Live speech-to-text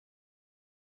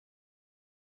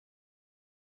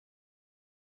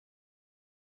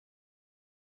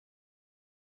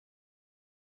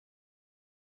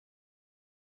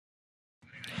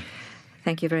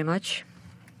Thank you very much.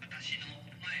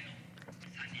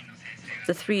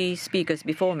 The three speakers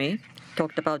before me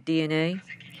talked about DNA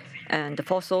and the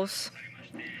fossils,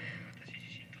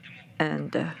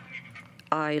 and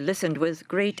I listened with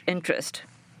great interest.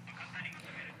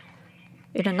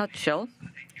 In a nutshell,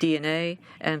 DNA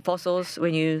and fossils,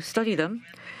 when you study them,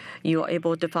 you are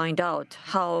able to find out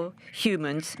how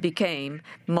humans became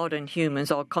modern humans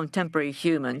or contemporary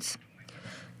humans.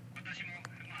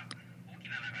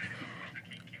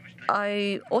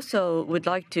 I also would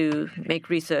like to make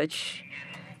research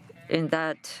in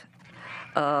that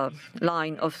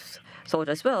line of thought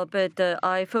as well, but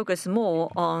I focus more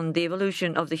on the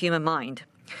evolution of the human mind.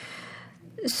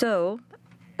 So,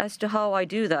 as to how I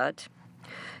do that,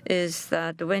 is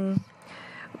that when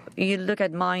you look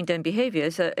at mind and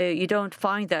behaviors, you don't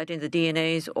find that in the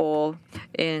DNAs or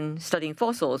in studying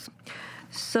fossils.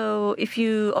 So if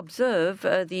you observe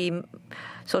the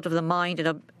sort of the mind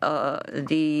and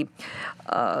the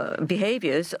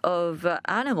behaviors of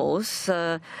animals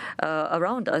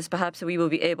around us, perhaps we will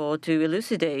be able to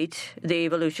elucidate the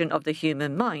evolution of the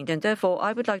human mind. And therefore,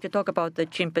 I would like to talk about the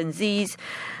chimpanzees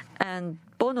and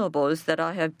bonobos that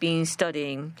I have been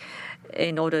studying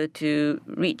in order to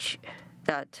reach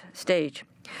that stage.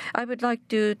 I would like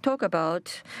to talk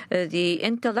about the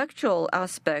intellectual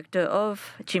aspect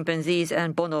of chimpanzees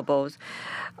and bonobos,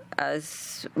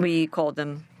 as we call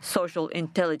them, social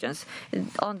intelligence.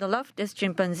 On the left is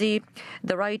chimpanzee,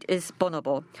 the right is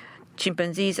bonobo.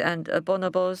 Chimpanzees and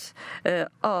bonobos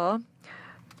are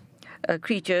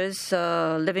creatures,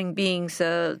 living beings,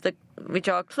 which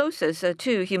are closest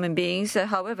to human beings.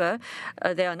 However,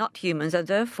 they are not humans, and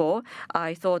therefore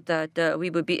I thought that we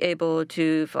would be able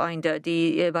to find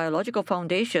the biological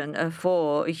foundation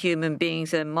for human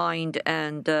beings' mind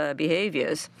and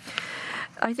behaviors.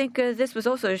 I think this was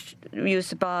also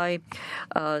used by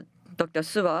Dr.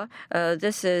 Suwa.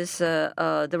 This is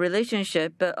the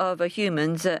relationship of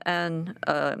humans and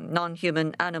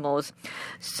non-human animals.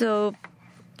 So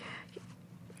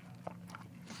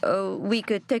we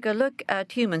could take a look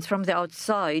at humans from the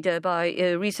outside by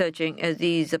researching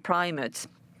these primates.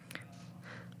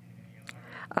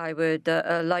 I would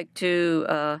like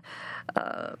to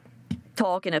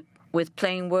talk with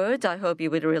plain words. I hope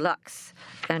you would relax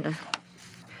and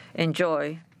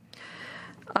enjoy.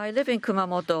 I live in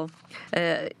Kumamoto.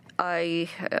 I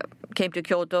came to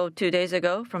Kyoto 2 days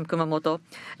ago from Kumamoto,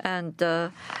 and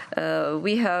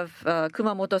we have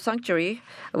Kumamoto Sanctuary,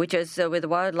 which is with the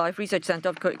Wildlife Research Center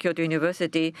of Kyoto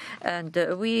University, and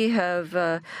we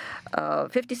have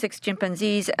 56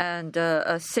 chimpanzees and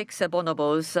 6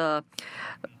 bonobos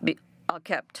are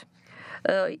kept.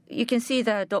 You can see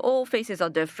that all faces are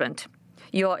different.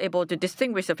 You are able to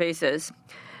distinguish the faces,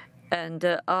 and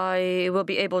I will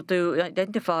be able to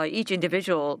identify each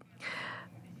individual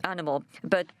animal.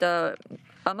 But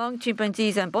among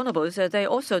chimpanzees and bonobos, they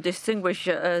also distinguish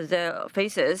their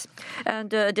faces, and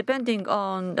depending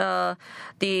on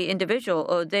the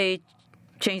individual, they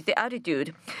change the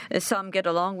attitude. Some get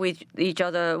along with each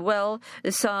other well,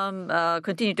 some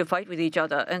continue to fight with each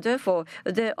other, and therefore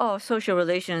there are social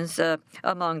relations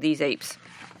among these apes.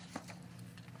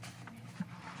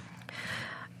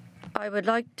 I would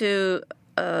like to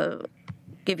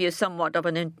give you somewhat of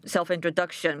a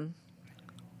self-introduction,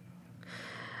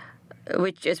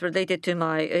 which is related to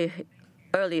my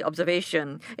early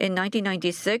observation. In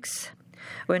 1996,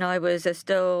 when I was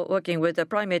still working with the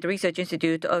Primate Research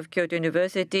Institute of Kyoto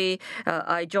University,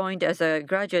 I joined as a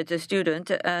graduate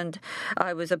student, and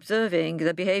I was observing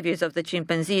the behaviors of the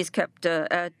chimpanzees kept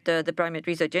at the Primate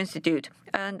Research Institute.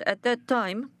 And at that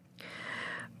time,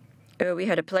 we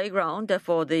had a playground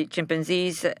for the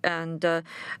chimpanzees, and the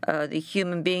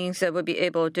human beings would be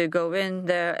able to go in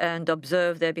there and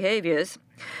observe their behaviors.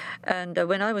 And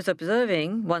when I was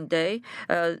observing one day,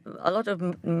 a lot of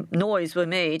noise were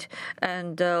made,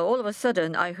 and all of a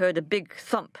sudden I heard a big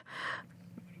thump.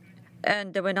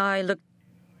 And when I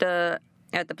looked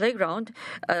at the playground,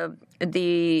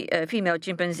 the female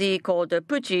chimpanzee called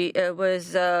Puchi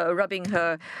was rubbing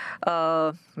her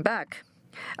back.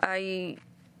 I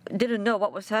didn't know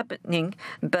what was happening,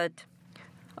 but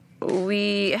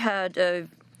we had a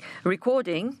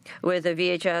recording with a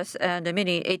VHS and a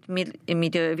mini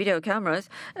 8mm video cameras,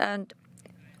 and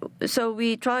so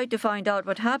we tried to find out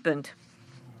what happened,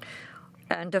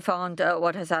 and found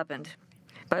what has happened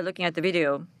by looking at the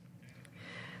video.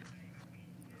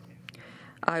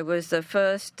 I was the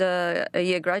first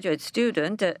year graduate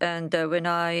student, and when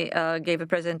I gave a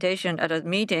presentation at a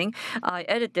meeting, I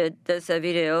edited this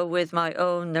video with my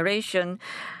own narration.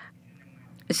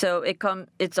 So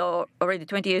it's already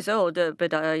 20 years old,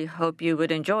 but I hope you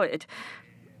would enjoy it.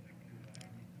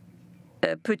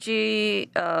 Pucci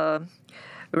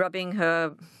rubbing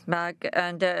her back,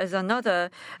 and there is another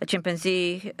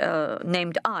chimpanzee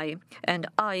named Ai, and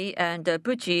Ai and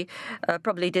Pucci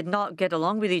probably did not get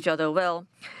along with each other well.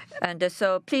 And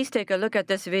so please take a look at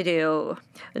this video,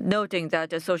 noting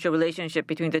that a social relationship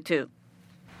between the two.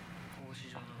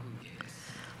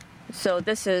 So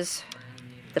this is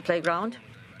the playground.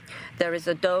 There is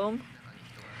a dome,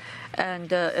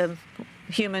 and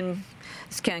humans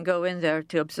can go in there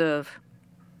to observe.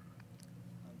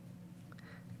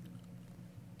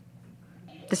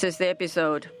 This is the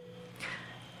episode.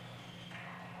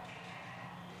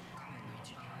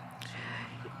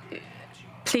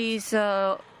 Please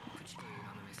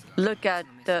look at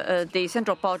the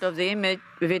central part of the image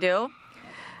video.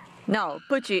 Now,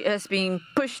 Pucci has been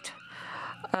pushed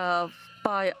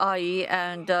by Ai,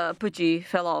 and Pucci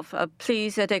fell off.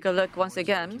 Please take a look once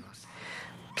again.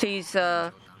 Please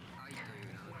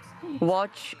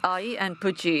watch Ai and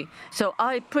Pucci. So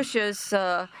Ai pushes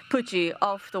Pucci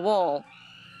off the wall.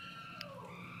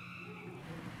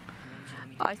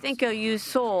 I think you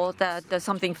saw that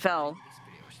something fell.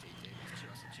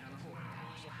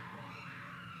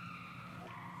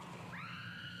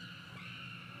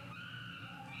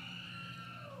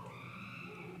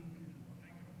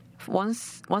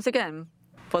 Once again,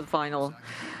 for the final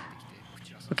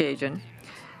occasion.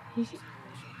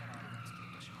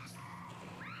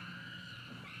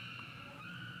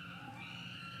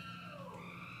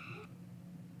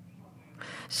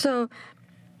 So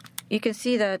you can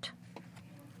see that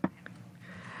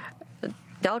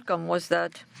the outcome was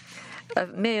that a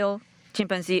male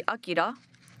chimpanzee, Akira,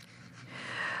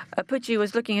 Pucci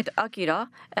was looking at Akira,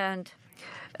 and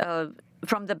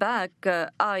from the back,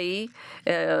 Ai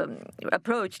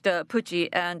approached Pucci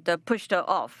and pushed her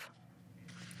off.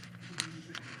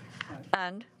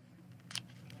 And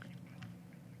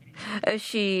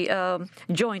she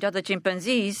joined other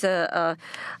chimpanzees,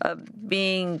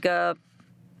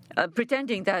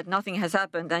 pretending that nothing has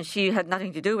happened and she had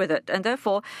nothing to do with it. And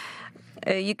therefore,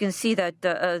 you can see that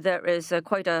there is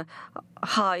quite a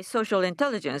high social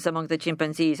intelligence among the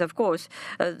chimpanzees. Of course,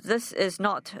 this is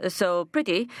not so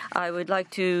pretty. I would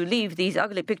like to leave these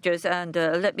ugly pictures and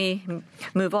let me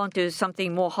move on to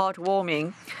something more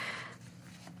heartwarming.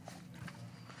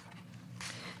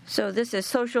 So this is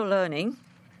social learning,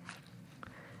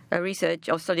 a research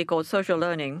or study called social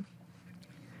learning.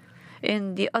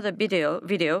 In the other video,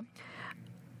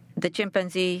 the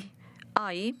chimpanzee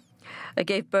Ai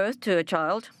gave birth to a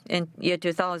child in year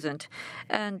 2000.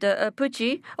 And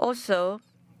Pucci also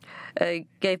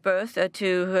gave birth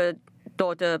to her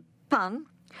daughter Pan,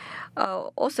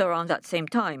 also around that same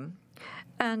time.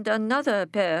 And another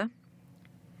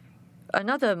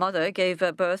mother gave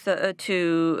birth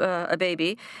to a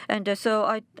baby. And so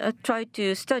I tried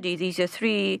to study these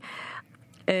three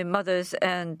mothers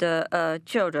and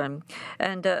children,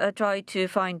 and tried to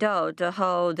find out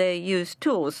how they use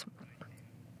tools.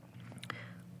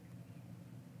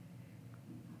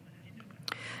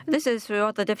 This is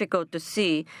rather difficult to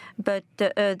see, but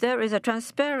there is a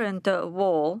transparent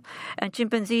wall, and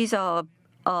chimpanzees are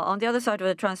on the other side of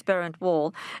the transparent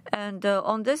wall. And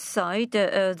on this side,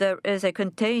 there is a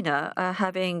container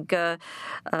having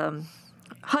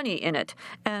honey in it.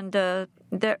 And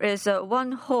there is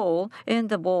one hole in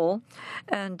the wall.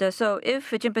 And so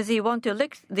if a chimpanzee want to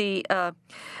lick the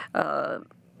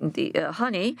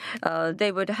honey,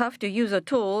 they would have to use a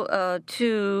tool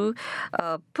to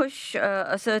push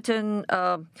a certain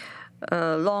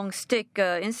long stick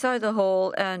inside the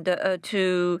hole and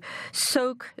to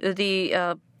soak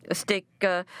the stick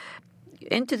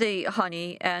into the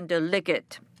honey and lick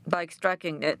it by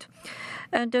extracting it.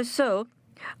 And so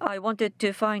I wanted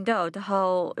to find out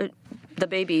how the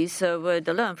babies would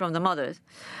learn from the mothers.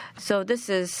 So this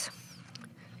is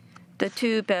the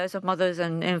two pairs of mothers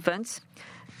and infants.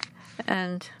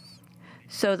 And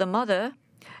so the mother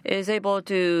is able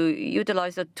to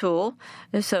utilize the tool.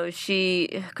 So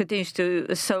she continues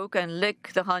to soak and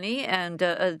lick the honey, and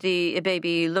the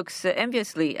baby looks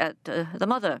enviously at the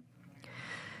mother.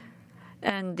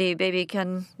 And the baby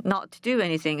cannot do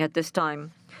anything at this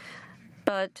time.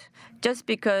 But just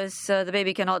because the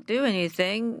baby cannot do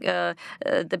anything,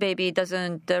 the baby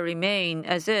doesn't remain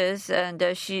as is, and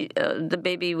the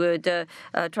baby would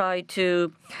try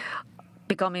to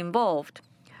become involved.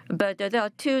 But there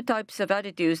are two types of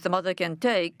attitudes the mother can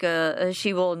take.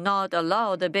 She will not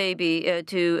allow the baby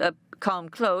to come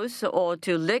close or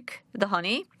to lick the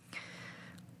honey.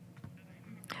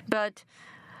 But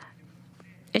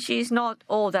she's not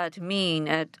all that mean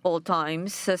at all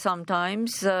times.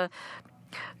 Sometimes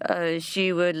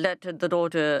she would let the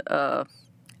daughter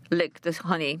lick the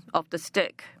honey off the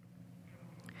stick.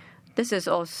 this is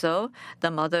also the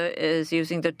mother is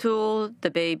using the tool. The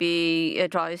baby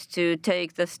tries to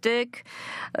take the stick,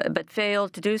 but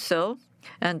failed to do so.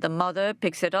 And the mother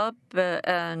picks it up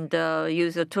and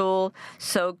uses the tool,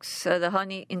 soaks the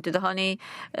honey into the honey.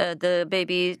 The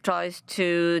baby tries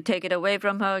to take it away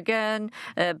from her again,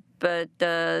 but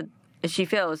she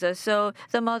fails. So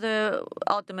the mother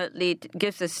ultimately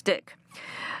gives a stick.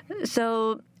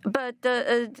 But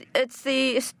it's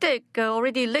the stick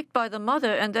already licked by the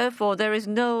mother, and therefore there is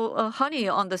no honey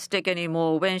on the stick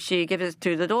anymore when she gives it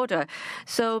to the daughter.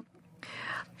 So,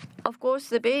 of course,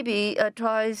 the baby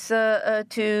tries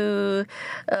to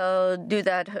do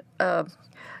that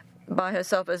by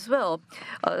herself as well.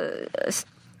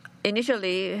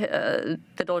 Initially,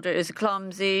 the daughter is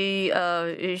clumsy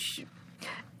and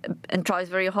tries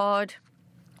very hard.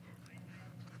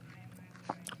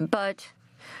 But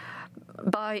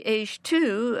by age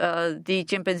 2, the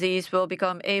chimpanzees will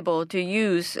become able to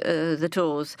use the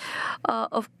tools.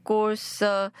 Of course,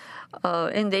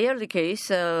 in the early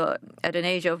case, at an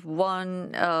age of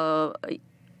 1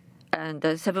 and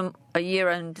a year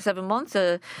and 7 months,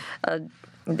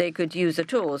 they could use the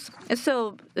tools.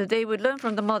 So they would learn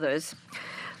from the mothers.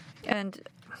 And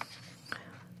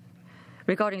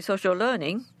regarding social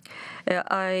learning,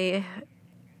 I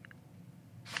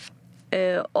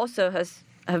also have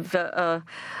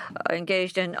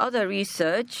engaged in other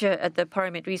research at the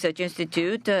Primate Research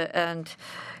Institute and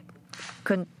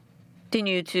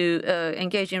continue to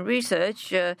engage in research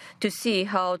to see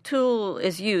how tool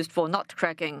is used for nut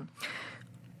cracking.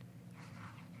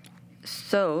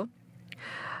 So,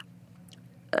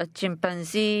 a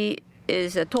chimpanzee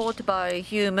is taught by a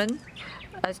human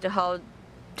as to how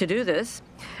to do this,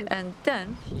 and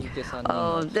then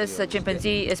this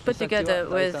chimpanzee is put together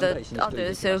with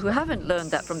others who haven't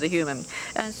learned that from the human.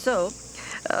 And so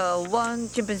one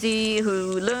chimpanzee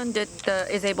who learned it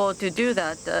is able to do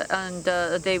that, and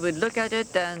they would look at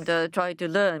it and try to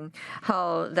learn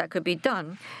how that could be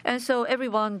done. And so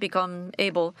everyone become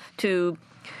able to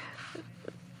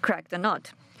crack the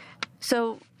nut.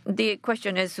 So the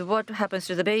question is, what happens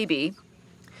to the baby?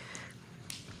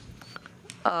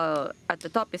 At the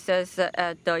top it says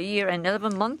at a year and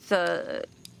 11 months,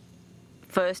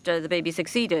 first the baby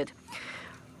succeeded.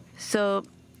 So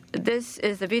this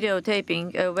is the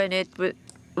videotaping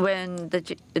when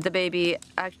the baby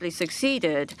actually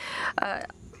succeeded.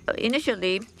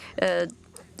 Initially,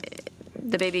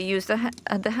 the baby used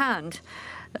the hand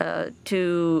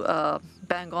to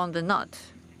bang on the nut.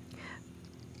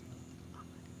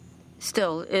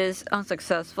 Still is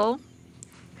unsuccessful.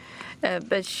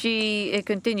 But she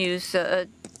continues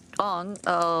on,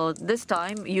 this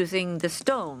time using the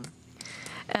stone.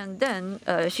 And then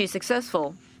she's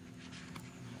successful.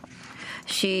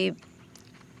 She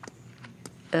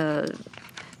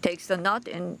takes the nut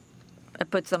and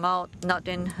puts the nut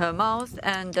in her mouth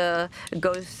and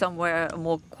goes somewhere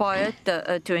more quiet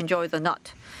to enjoy the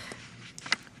nut.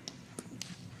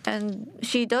 And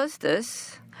she does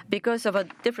this because of a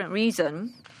different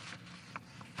reason.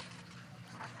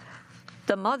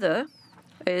 The mother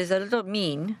is a little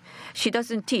mean. She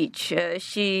doesn't teach.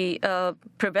 She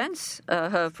prevents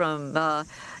her from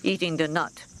eating the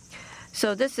nut.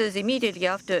 So this is immediately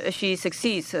after she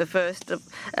succeeds first,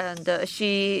 and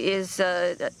she is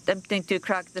attempting to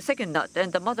crack the second nut.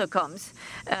 And the mother comes,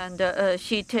 and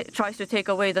she tries to take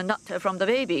away the nut from the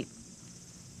baby.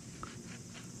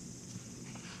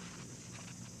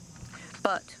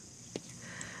 But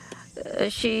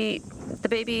the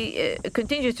baby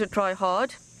continues to try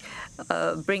hard,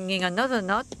 bringing another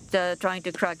nut, trying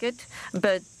to crack it,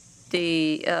 but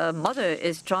the mother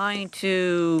is trying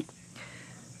to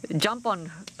jump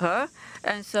on her,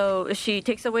 and so she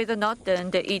takes away the nut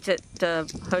and eats it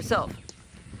herself.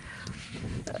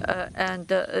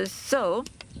 So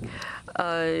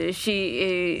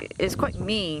she is quite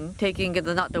mean, taking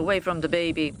the nut away from the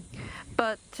baby.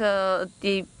 But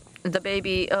the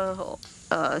baby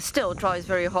still tries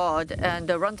very hard and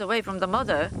runs away from the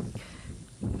mother.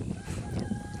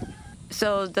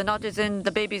 So the nut is in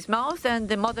the baby's mouth, and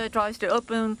the mother tries to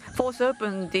force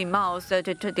open the mouth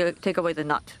to take away the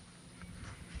nut.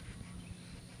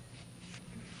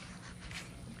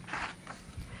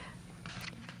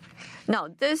 Now,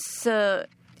 this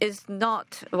is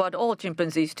not what all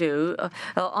chimpanzees do.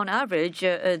 On average,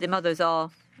 the mothers are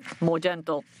more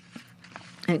gentle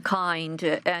and kind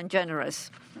and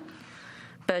generous.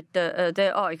 But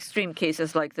there are extreme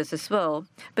cases like this as well.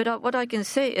 But what I can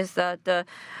say is that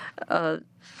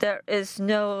there is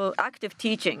no active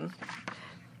teaching.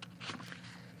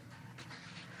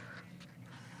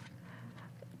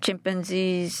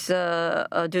 Chimpanzees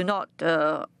do not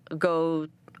go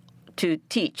to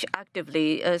teach actively,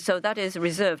 so that is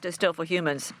reserved still for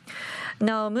humans.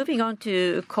 Now, moving on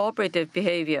to cooperative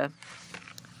behavior.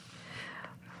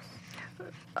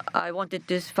 I wanted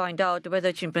to find out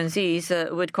whether chimpanzees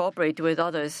would cooperate with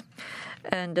others.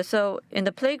 And so in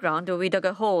the playground, we dug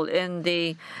a hole in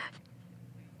the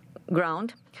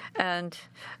ground, and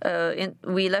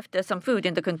we left some food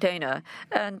in the container.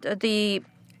 And the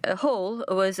hole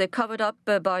was covered up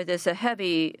by this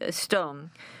heavy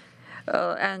stone.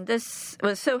 And this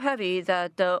was so heavy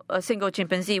that a single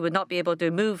chimpanzee would not be able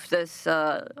to move this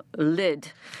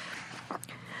lid.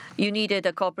 You needed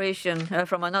a cooperation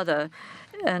from another.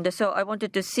 And so I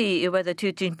wanted to see whether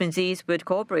two chimpanzees would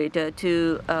cooperate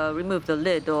to remove the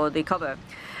lid or the cover.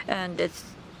 And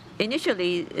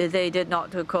initially, they did not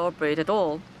cooperate at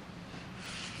all.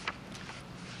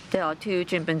 There are two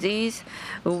chimpanzees.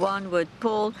 One would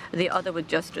pull, the other would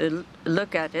just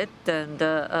look at it and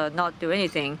not do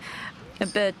anything.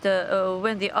 But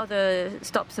when the other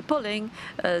stops pulling,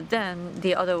 then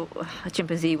the other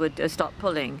chimpanzee would stop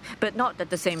pulling, but not at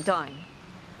the same time.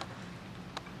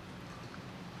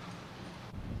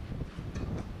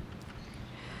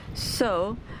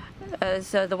 So,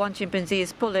 as the one chimpanzee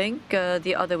is pulling,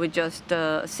 the other would just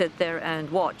sit there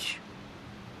and watch.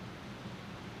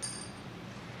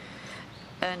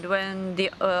 And when the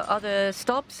other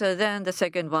stops, then the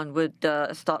second one would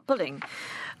start pulling.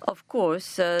 Of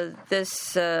course,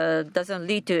 this doesn't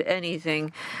lead to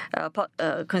anything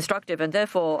constructive, and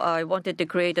therefore I wanted to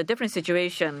create a different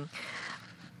situation.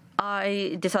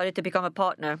 I decided to become a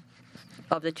partner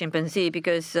of the chimpanzee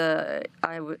because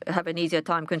I would have an easier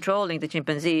time controlling the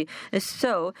chimpanzee.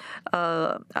 So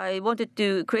I wanted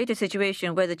to create a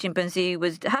situation where the chimpanzee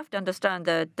would have to understand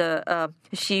that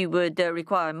she would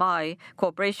require my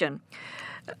cooperation.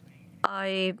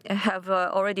 I have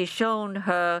already shown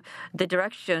her the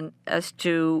direction as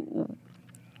to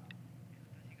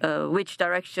which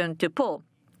direction to pull.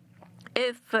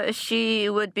 If she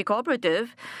would be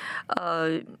cooperative,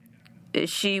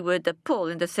 she would pull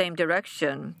in the same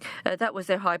direction. That was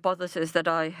a hypothesis that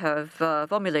I have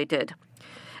formulated.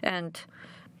 And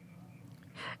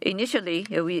initially,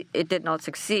 it did not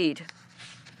succeed.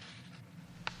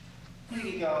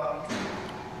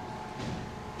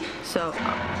 So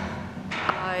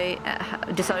I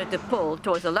decided to pull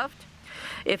towards the left.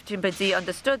 If chimpanzee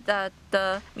understood that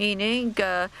meaning,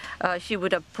 she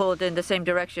would have pulled in the same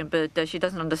direction, but she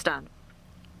doesn't understand.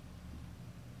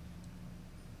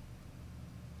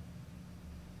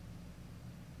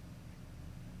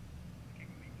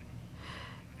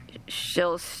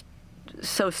 She's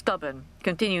so stubborn,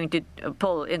 continuing to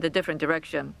pull in the different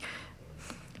direction.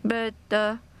 But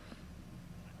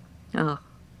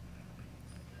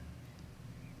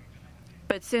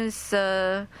since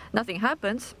nothing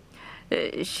happens,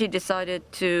 she decided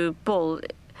to pull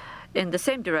in the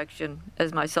same direction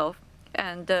as myself,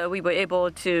 and we were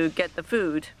able to get the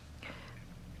food.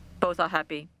 Both are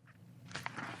happy.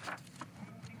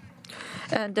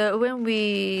 And when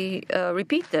we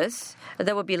repeat this,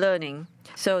 there will be learning,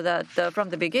 so that from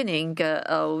the beginning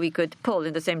we could pull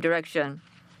in the same direction.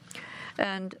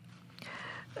 And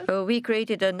we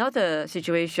created another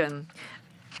situation.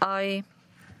 I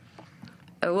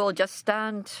will just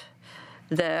stand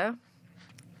there,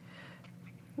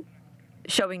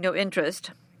 showing no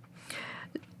interest,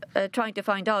 trying to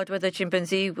find out whether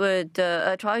chimpanzee would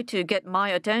try to get my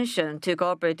attention to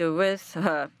cooperate with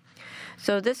her.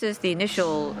 So this is the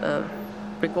initial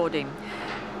recording.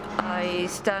 I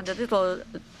stand a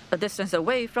distance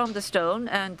away from the stone,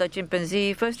 and the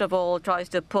chimpanzee first of all tries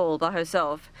to pull by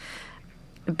herself.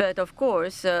 But of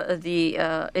course,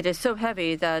 it is so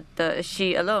heavy that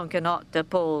she alone cannot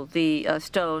pull the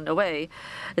stone away.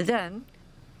 Then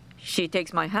she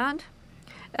takes my hand,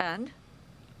 and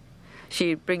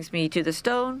she brings me to the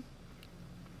stone,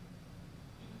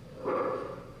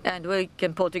 and we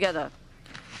can pull together.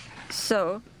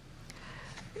 So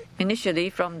initially,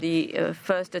 from the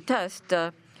first test,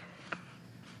 the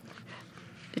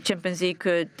chimpanzee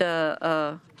could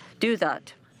do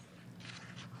that.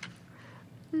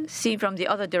 Seen from the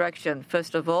other direction,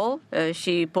 first of all,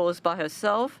 she pulls by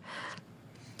herself,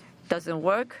 doesn't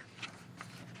work.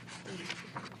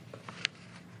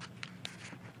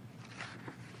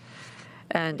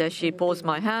 And she pulls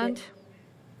my hand,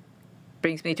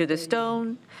 brings me to the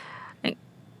stone, and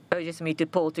urges me to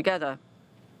pull together.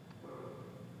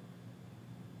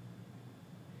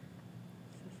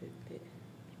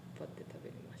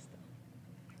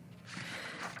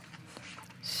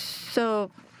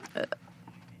 So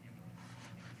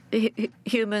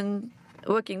human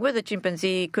working with a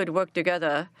chimpanzee could work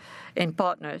together in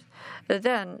partners.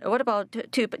 Then, what about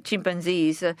two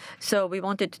chimpanzees? So we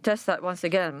wanted to test that once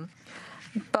again.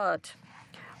 But,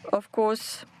 of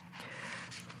course,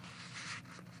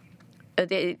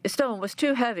 the stone was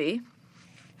too heavy.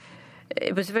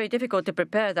 It was very difficult to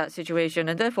prepare that situation,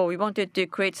 and therefore we wanted to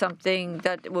create something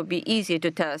that would be easy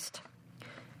to test.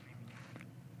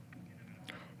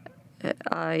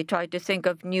 I tried to think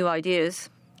of new ideas,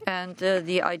 and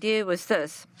the idea was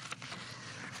this.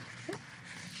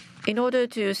 In order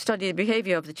to study the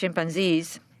behavior of the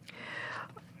chimpanzees,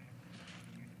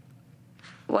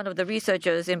 one of the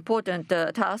researchers' important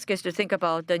task is to think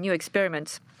about new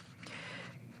experiments.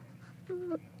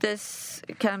 This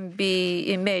can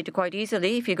be made quite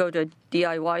easily if you go to a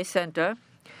DIY center.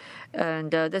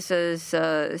 And this is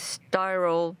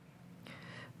styrofoam,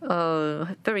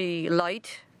 very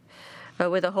light,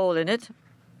 with a hole in it.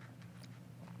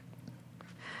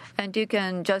 And you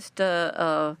can just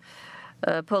pull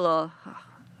a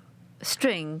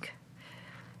string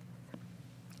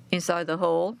inside the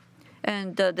hole,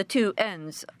 and the two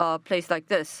ends are placed like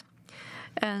this.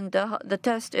 And the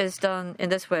test is done in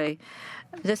this way.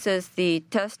 This is the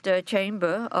test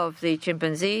chamber of the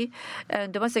chimpanzee,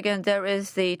 and once again there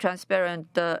is the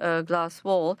transparent glass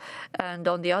wall, and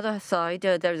on the other side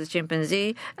there is a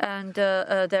chimpanzee, and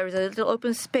there is a little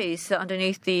open space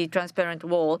underneath the transparent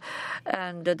wall,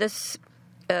 and this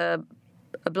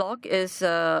block is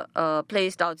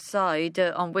placed outside,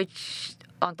 on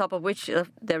top of which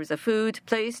there is a food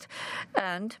placed,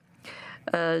 and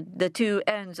the two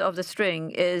ends of the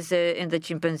string is in the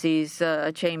chimpanzee's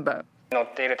chamber.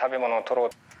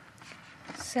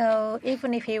 So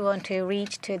even if you want to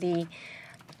reach to the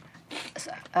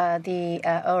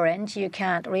orange, you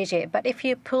can't reach it. But if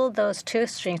you pull those two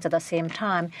strings at the same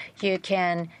time, you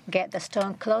can get the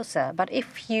stone closer. But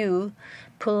if you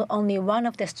pull only one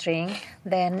of the string,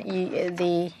 then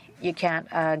you can't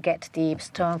get the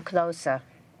stone closer.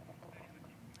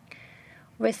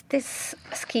 With this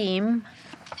scheme,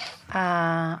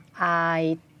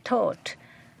 I taught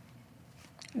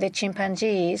the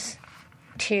chimpanzees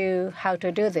how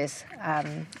to do this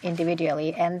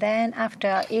individually. And then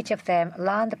after each of them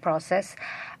learned the process,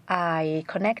 I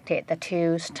connected the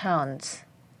two stones.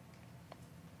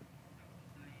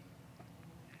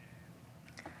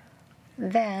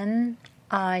 Then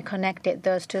I connected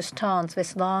those two stones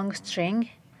with long string,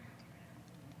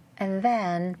 and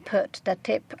then put the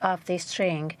tip of the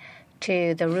string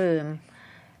to the room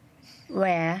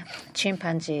where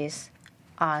chimpanzees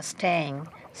are staying.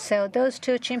 So those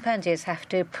two chimpanzees have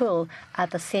to pull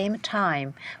at the same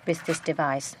time with this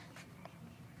device.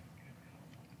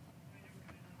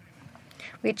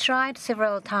 We tried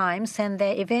several times, and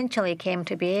they eventually came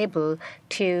to be able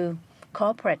to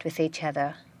cooperate with each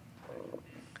other.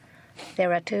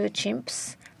 There are two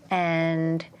chimps,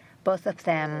 and both of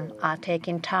them are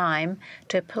taking time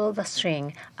to pull the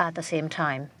string at the same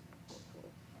time.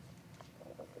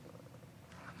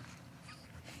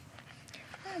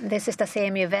 This is the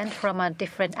same event from a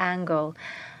different angle.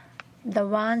 The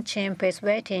one chimp is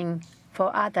waiting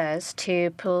for others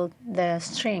to pull the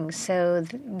string, so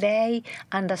they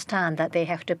understand that they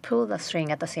have to pull the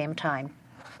string at the same time.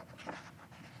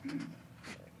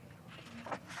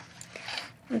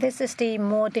 This is the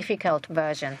more difficult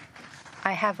version.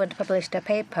 I haven't published a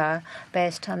paper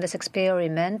based on this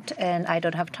experiment, and I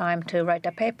don't have time to write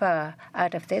a paper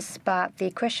out of this. But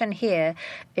the question here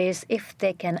is if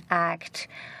they can act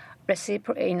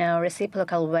in a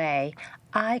reciprocal way.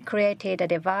 I created a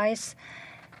device,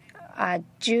 a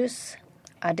juice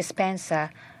dispenser.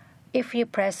 If you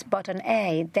press button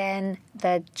A, then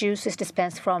the juice is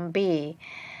dispensed from B.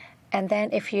 And then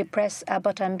if you press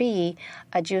button B,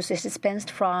 a juice is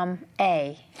dispensed from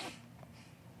A.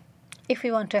 If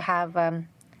you want to have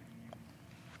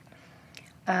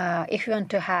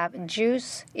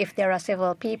juice, if there are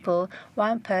several people,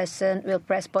 one person will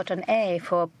press button A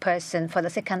for the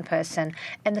second person,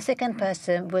 and the second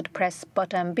person would press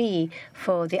button B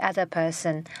for the other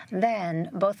person. Then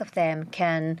both of them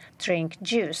can drink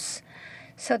juice.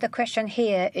 So the question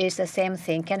here is the same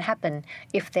thing can happen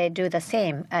if they do the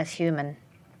same as human.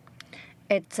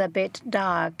 It's a bit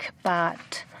dark,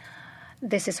 but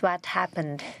this is what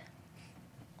happened.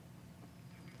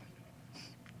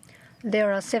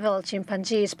 There are several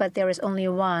chimpanzees, but there is only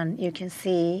one you can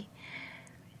see.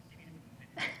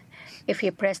 If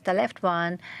you press the left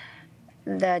one,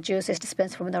 the juice is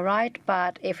dispensed from the right,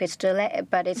 but it's too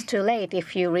late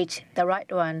if you reach the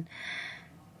right one.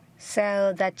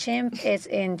 So the chimp is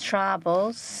in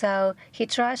trouble, so he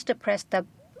tries to press the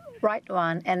right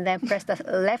one and then press the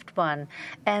left one.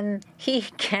 And he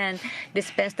can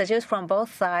dispense the juice from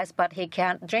both sides, but he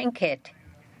can't drink it.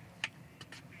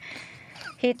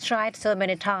 He tried so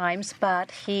many times,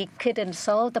 but he couldn't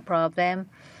solve the problem.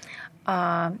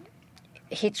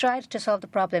 He tried to solve the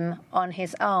problem on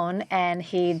his own, and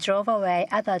he drove away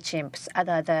other chimps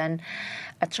other than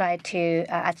try to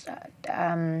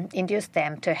induce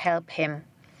them to help him.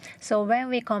 So when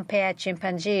we compare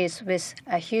chimpanzees with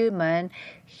a human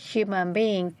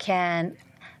being can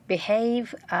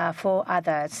behave for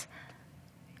others.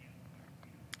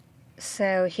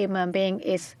 So human being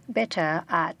is better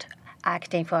at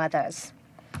acting for others.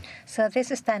 So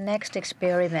this is the next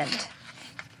experiment.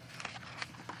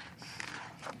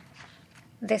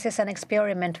 This is an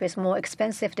experiment with more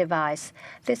expensive device.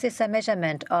 This is a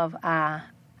measurement of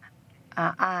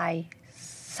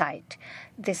eyesight.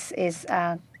 This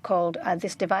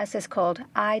device is called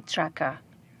eye tracker.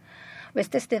 With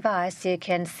this device, you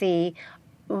can see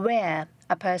where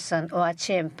a person or a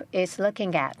chimp is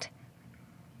looking at.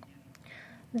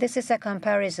 This is a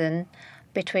comparison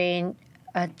between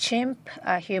a chimp,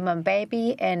 a human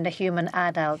baby, and the human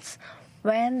adults.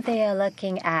 When they are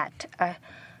looking at a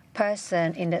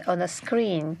person on the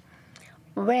screen,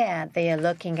 where they are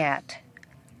looking at.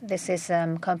 This is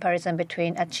a comparison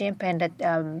between a chimp and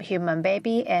a human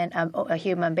baby, and a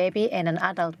human baby and an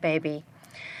adult baby.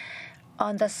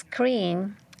 On the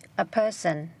screen, a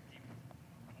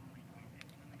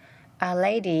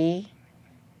lady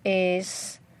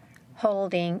is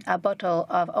holding a bottle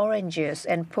of orange juice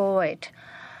and pour it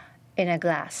in a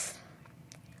glass.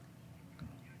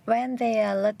 When they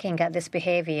are looking at this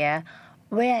behavior,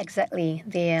 where exactly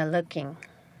they are looking?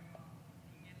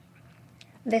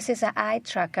 This is an eye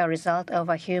tracker result of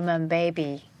a human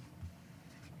baby.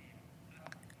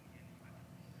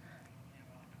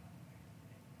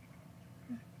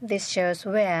 This shows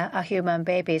where a human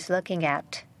baby is looking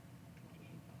at.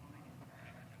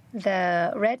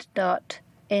 The red dot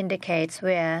indicates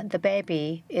where the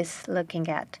baby is looking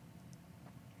at.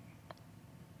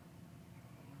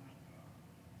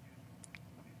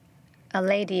 A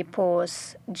lady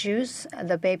pours juice.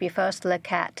 The baby first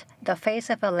looks at the face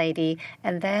of a lady,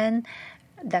 and then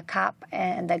the cup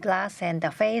and the glass and the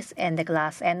face and the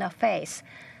glass and the face.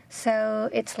 So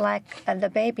it's like the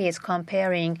baby is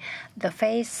comparing the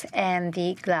face and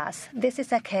the glass. This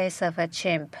is a case of a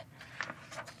chimp.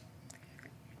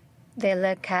 They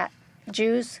look at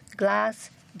juice,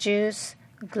 glass, juice,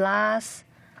 glass,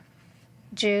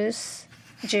 juice,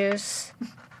 juice,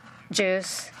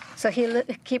 juice. So he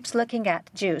keeps looking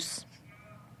at juice.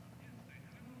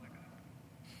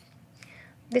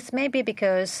 This may be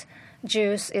because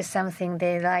juice is something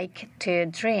they like to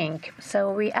drink.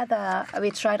 So we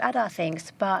tried other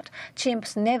things, but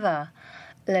chimps never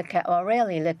look at or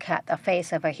rarely look at the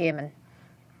face of a human.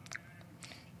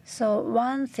 So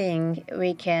one thing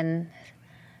we can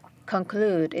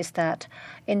conclude is that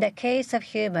in the case of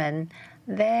human,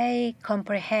 they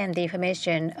comprehend the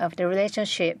information of the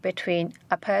relationship between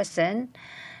a person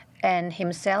and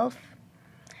himself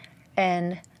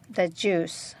and the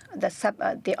juice,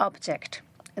 the object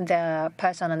the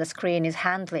person on the screen is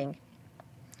handling.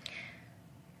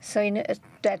 So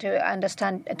to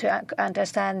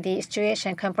understand the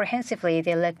situation comprehensively,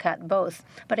 they look at both.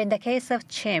 But in the case of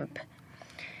chimp,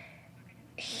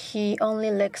 he only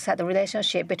looks at the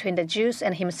relationship between the juice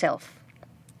and himself.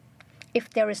 If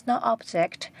there is no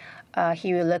object,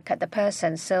 he will look at the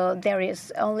person. So there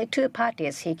is only two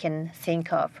parties he can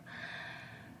think of.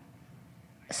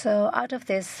 So out of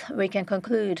this, we can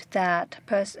conclude that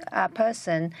a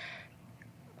person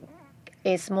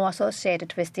is more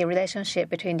associated with the relationship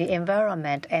between the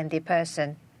environment and the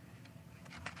person.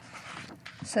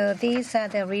 So these are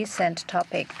the recent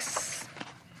topics.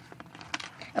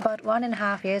 About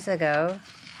 1.5 years ago,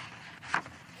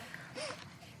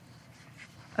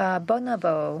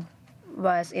 bonobo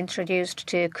was introduced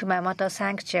to Kumamoto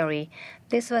Sanctuary.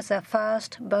 This was the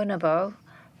first bonobo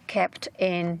kept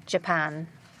in Japan.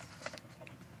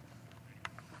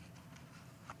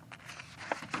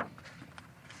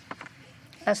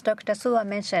 As Dr. Suwa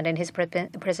mentioned in his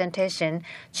presentation,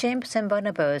 chimps and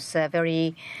bonobos are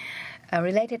very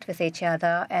related with each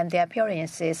other, and their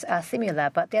appearances are similar,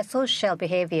 but their social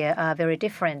behavior are very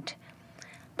different.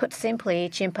 Put simply,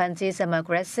 chimpanzees are more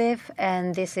aggressive,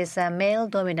 and this is a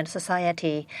male-dominant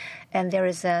society, and there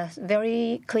is a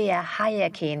very clear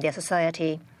hierarchy in their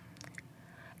society.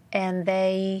 And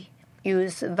they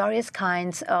use various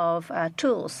kinds of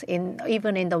tools,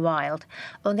 even in the wild.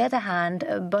 On the other hand,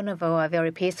 bonobo are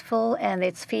very peaceful, and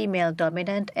it's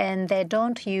female-dominant, and they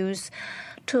don't use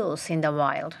tools in the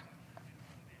wild.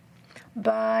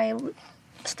 By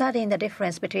studying the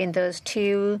difference between those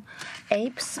two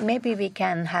apes, maybe we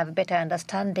can have better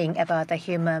understanding about the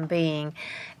human being.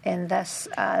 And that's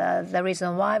the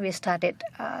reason why we started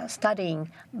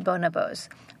studying bonobos.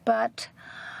 But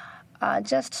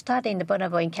just studying the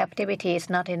bonobo in captivity is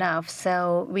not enough,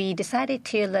 so we decided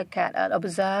to look at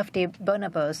observe the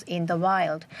bonobos in the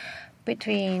wild.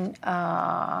 Between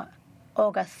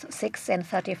August 6th and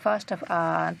 31st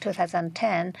of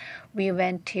 2010, we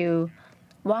went to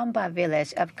Wamba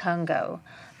village of Congo.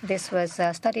 This was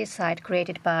a study site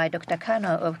created by Dr.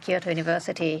 Kano of Kyoto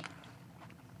University.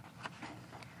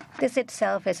 This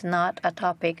itself is not a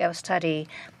topic of study,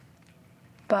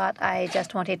 but I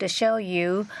just wanted to show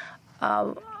you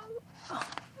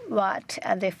what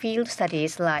the field study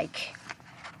is like.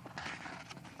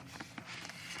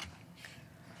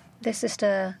 This is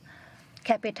the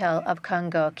capital of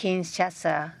Congo,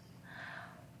 Kinshasa.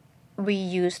 We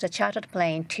used a chartered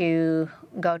plane to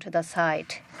go to the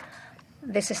site.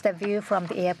 This is the view from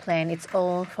the airplane. It's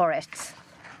all forests.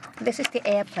 This is the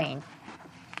airplane.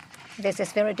 This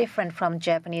is very different from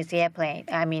Japanese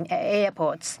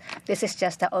airports. This is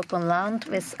just an open land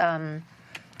with a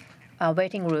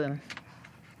waiting room.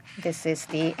 This is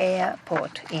the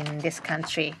airport in this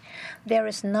country. There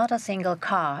is not a single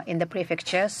car in the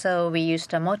prefecture, so we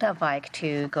used a motorbike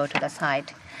to go to the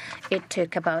site. It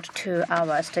took about 2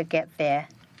 hours to get there.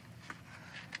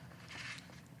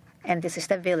 And this is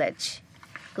the village.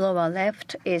 Lower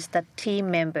left is the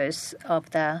team members of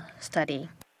the study.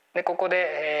 でここ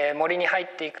で森に入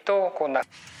っていくとこんな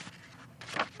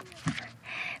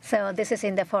So this is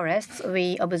in the forests.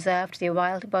 We observed the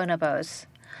wild bonobos.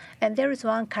 And there is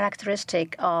one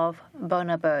characteristic of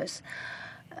bonobos.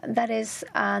 That is,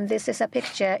 this is a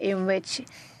picture in which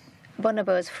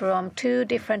bonobos from two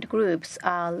different groups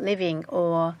are living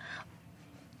or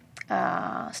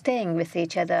staying with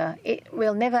each other. It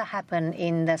will never happen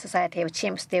in the society of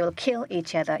chimps. They will kill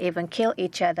each other, even kill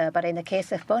each other. But in the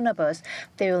case of bonobos,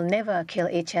 they will never kill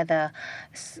each other.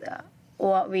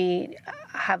 Or we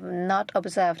have not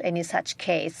observed any such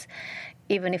case.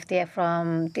 Even if they are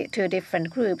from two different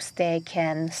groups, they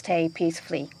can stay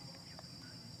peacefully.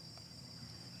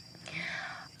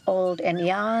 Old and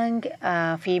young,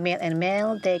 female and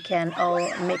male, they can all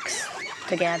mix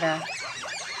together.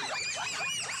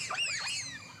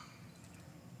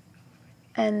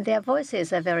 And their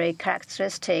voices are very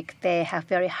characteristic. They have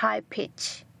very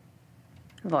high-pitched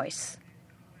voice.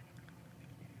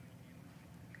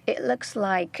 It looks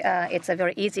like it's a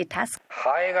very easy task.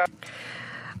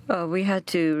 We had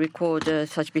to record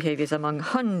such behaviors among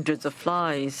hundreds of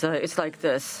flies. It's like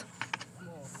this,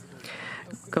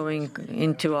 going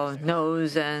into our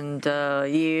nose and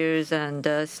ears, and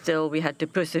still we had to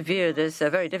persevere this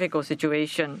very difficult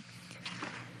situation.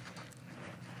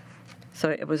 So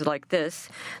it was like this.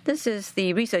 This is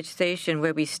the research station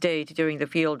where we stayed during the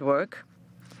field work,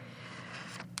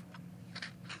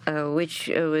 which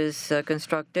was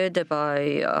constructed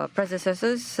by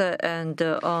predecessors. And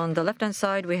on the left-hand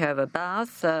side, we have a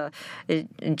bath,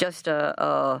 just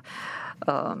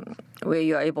where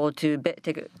you are able to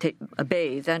take a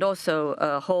bathe, and also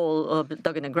a hole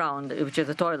dug in the ground, which is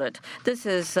a toilet. This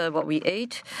is what we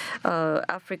ate.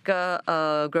 Africa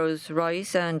grows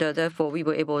rice, and therefore we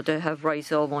were able to have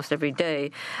rice almost every day.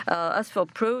 As for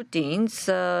proteins,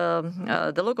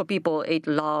 the local people ate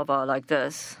lava like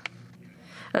this.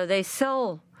 They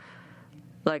sell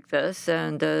like this,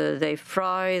 and they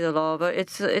fry the lava.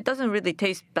 It doesn't really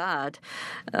taste bad,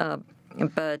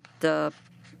 but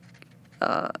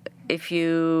if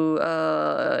you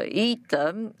eat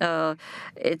them,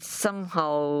 it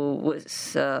somehow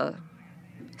was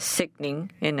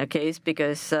sickening in a case,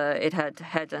 because it had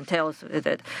heads and tails with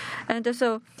it. And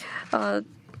so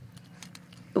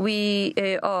we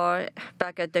are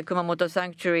back at the Kumamoto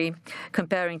Sanctuary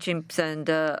comparing chimps and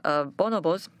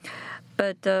bonobos.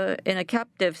 But in a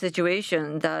captive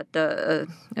situation, that a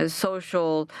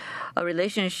social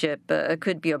relationship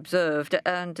could be observed.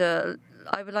 And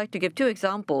I would like to give two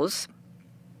examples.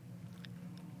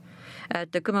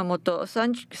 At the Kumamoto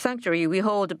Sanctuary, we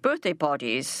hold birthday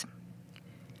parties.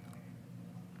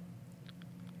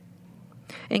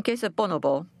 In case of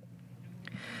bonobo,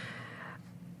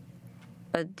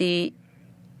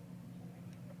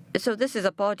 so this is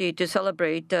a party to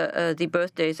celebrate the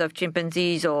birthdays of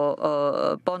chimpanzees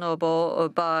or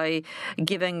bonobo by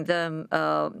giving them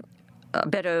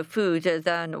better food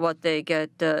than what they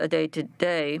get day to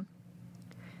day.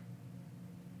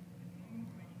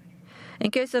 In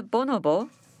case of bonobo,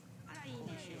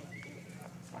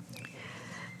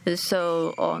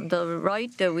 so on the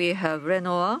right we have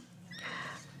Renoir,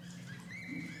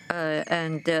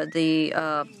 and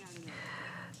the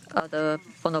the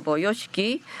bonobo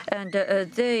yoshiki, and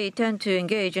they tend to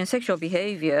engage in sexual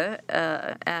behavior.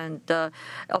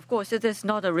 Of course, it is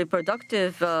not a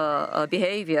reproductive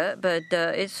behavior, but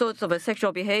it's sort of a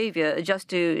sexual behavior just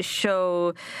to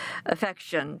show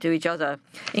affection to each other.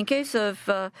 In case of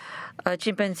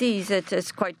chimpanzees, it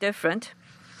is quite different.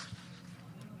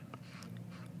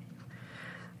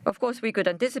 Of course, we could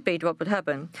anticipate what would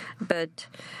happen, but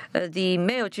the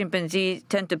male chimpanzees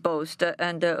tend to boast,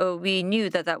 and we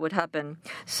knew that would happen.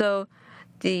 So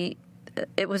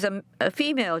it was a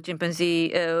female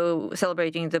chimpanzee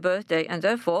celebrating the birthday, and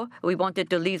therefore we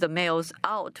wanted to leave the males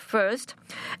out first,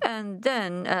 and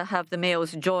then have the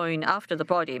males join after the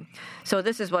party. So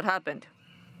this is what happened.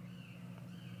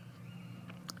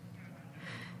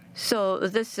 So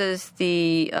this is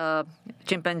the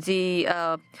chimpanzee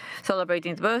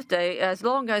celebrating the birthday. As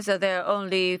long as there are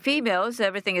only females,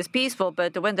 everything is peaceful.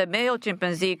 But when the male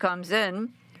chimpanzee comes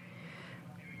in,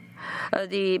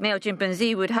 the male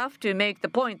chimpanzee would have to make the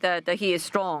point that he is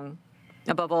strong,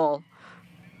 above all.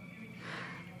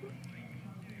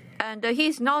 And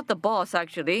he's not the boss,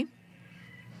 actually.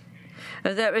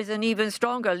 There is an even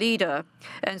stronger leader.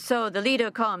 And so the leader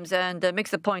comes and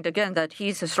makes the point again that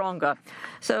he's stronger.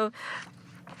 So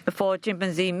for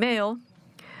chimpanzee male,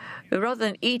 rather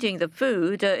than eating the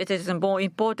food, it is more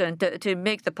important to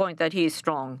make the point that he is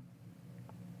strong.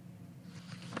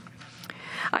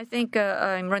 I think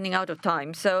I'm running out of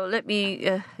time, so let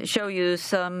me show you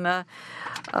some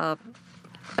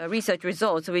research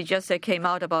results. We just came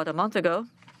out about a month ago.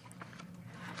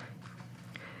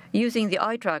 Using the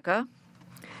eye tracker,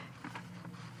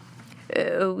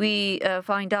 we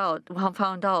found out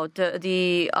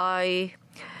the eye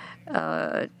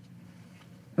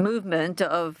movement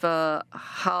of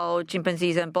how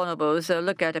chimpanzees and bonobos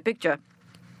look at a picture.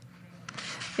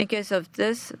 In case of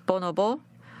this, bonobo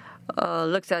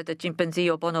looks at the chimpanzee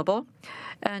or bonobo,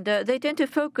 and they tend to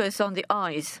focus on the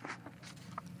eyes.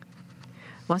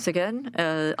 Once again,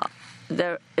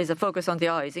 there is a focus on the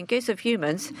eyes. In case of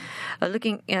humans,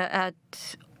 looking at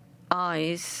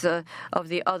eyes of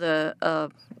the other,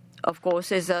 of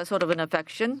course, is sort of an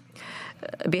affection,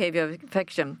 behavior of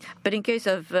affection. But in case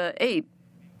of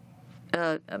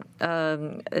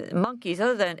monkeys,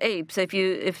 other than apes,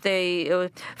 if they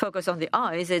focus on the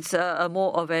eyes, it's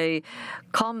more of a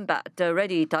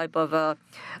combat-ready type of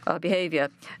behavior.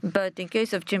 But in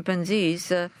case of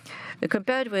chimpanzees,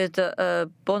 compared with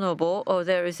bonobo,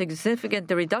 there is a significant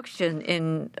reduction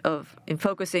in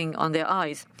focusing on their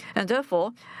eyes, and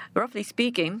therefore, roughly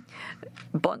speaking,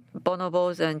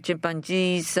 bonobos and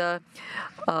chimpanzees,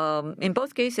 in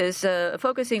both cases,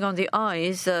 focusing on the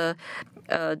eyes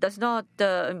does not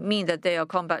mean that they are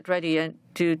combat ready and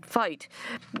to fight.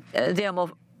 They are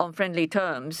more on friendly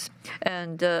terms,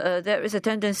 and there is a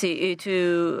tendency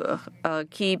to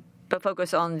keep a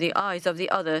focus on the eyes of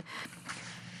the other.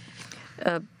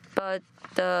 But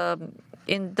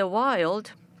in the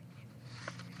wild,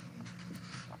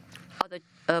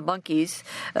 other monkeys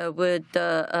would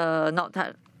not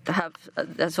have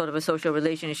that sort of a social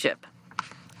relationship.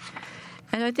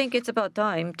 And I think it's about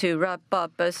time to wrap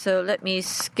up. So let me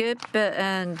skip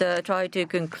and try to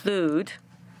conclude.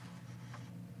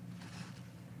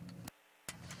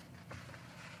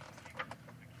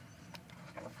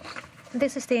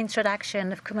 This is the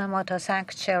introduction of Kumamoto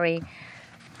Sanctuary.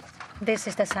 This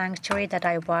is the sanctuary that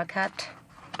I work at.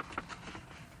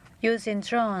 Using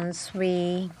drones,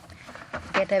 we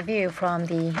get a view from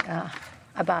the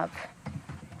above.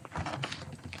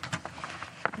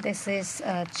 This is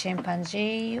a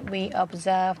chimpanzee. We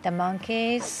observe the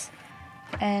monkeys.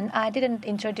 And I didn't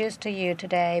introduce to you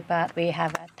today, but we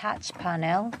have a touch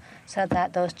panel so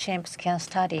that those chimps can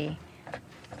study.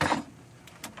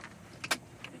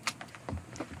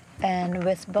 And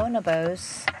with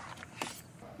bonobos,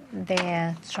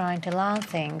 they're trying to learn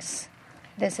things.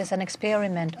 This is an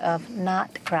experiment of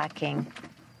nut cracking.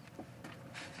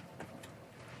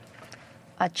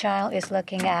 A child is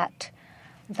looking at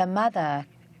the mother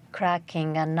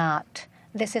cracking a nut.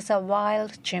 This is a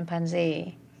wild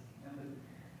chimpanzee.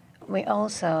 We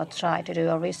also try to do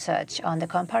a research on the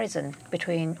comparison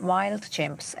between wild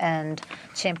chimps and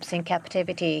chimps in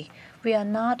captivity. We are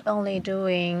not only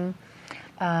doing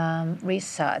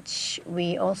research,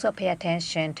 we also pay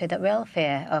attention to the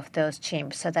welfare of those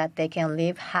chimps so that they can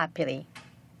live happily.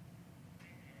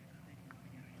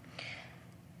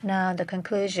 Now the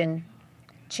conclusion.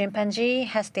 Chimpanzee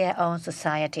has their own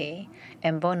society,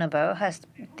 and bonobo has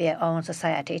their own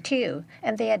society too,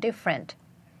 and they are different.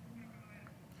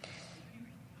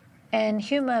 And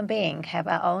human beings have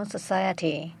our own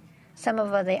society, some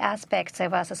of the aspects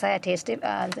of our society is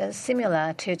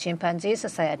similar to chimpanzee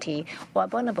society or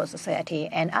bonobo society,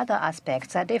 and other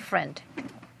aspects are different.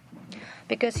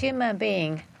 Because human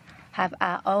beings have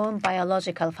our own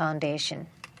biological foundation.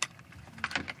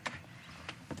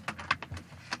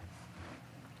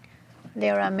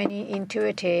 There are many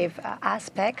intuitive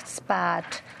aspects,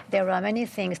 but there are many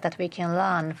things that we can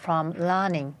learn from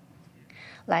learning,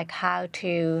 like how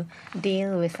to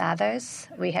deal with others.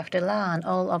 We have to learn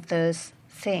all of those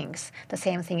things. The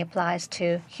same thing applies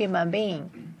to human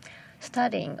being.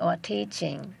 Studying or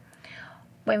teaching.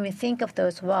 When we think of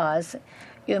those words,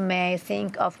 you may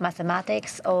think of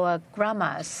mathematics or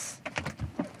grammars,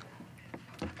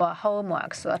 or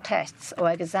homeworks or tests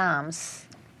or exams.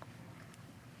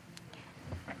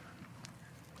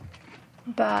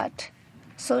 But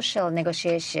social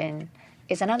negotiation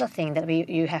is another thing that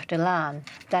you have to learn.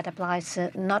 That applies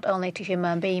not only to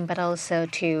human beings but also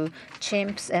to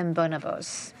chimps and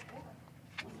bonobos.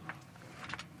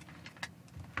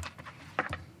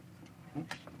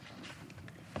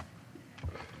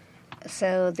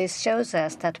 So this shows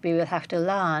us that we will have to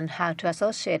learn how to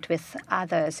associate with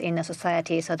others in a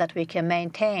society so that we can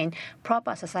maintain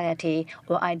proper society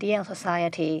or ideal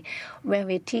society. When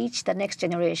we teach the next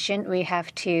generation, we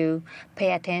have to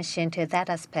pay attention to that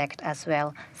aspect as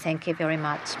well. Thank you very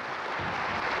much.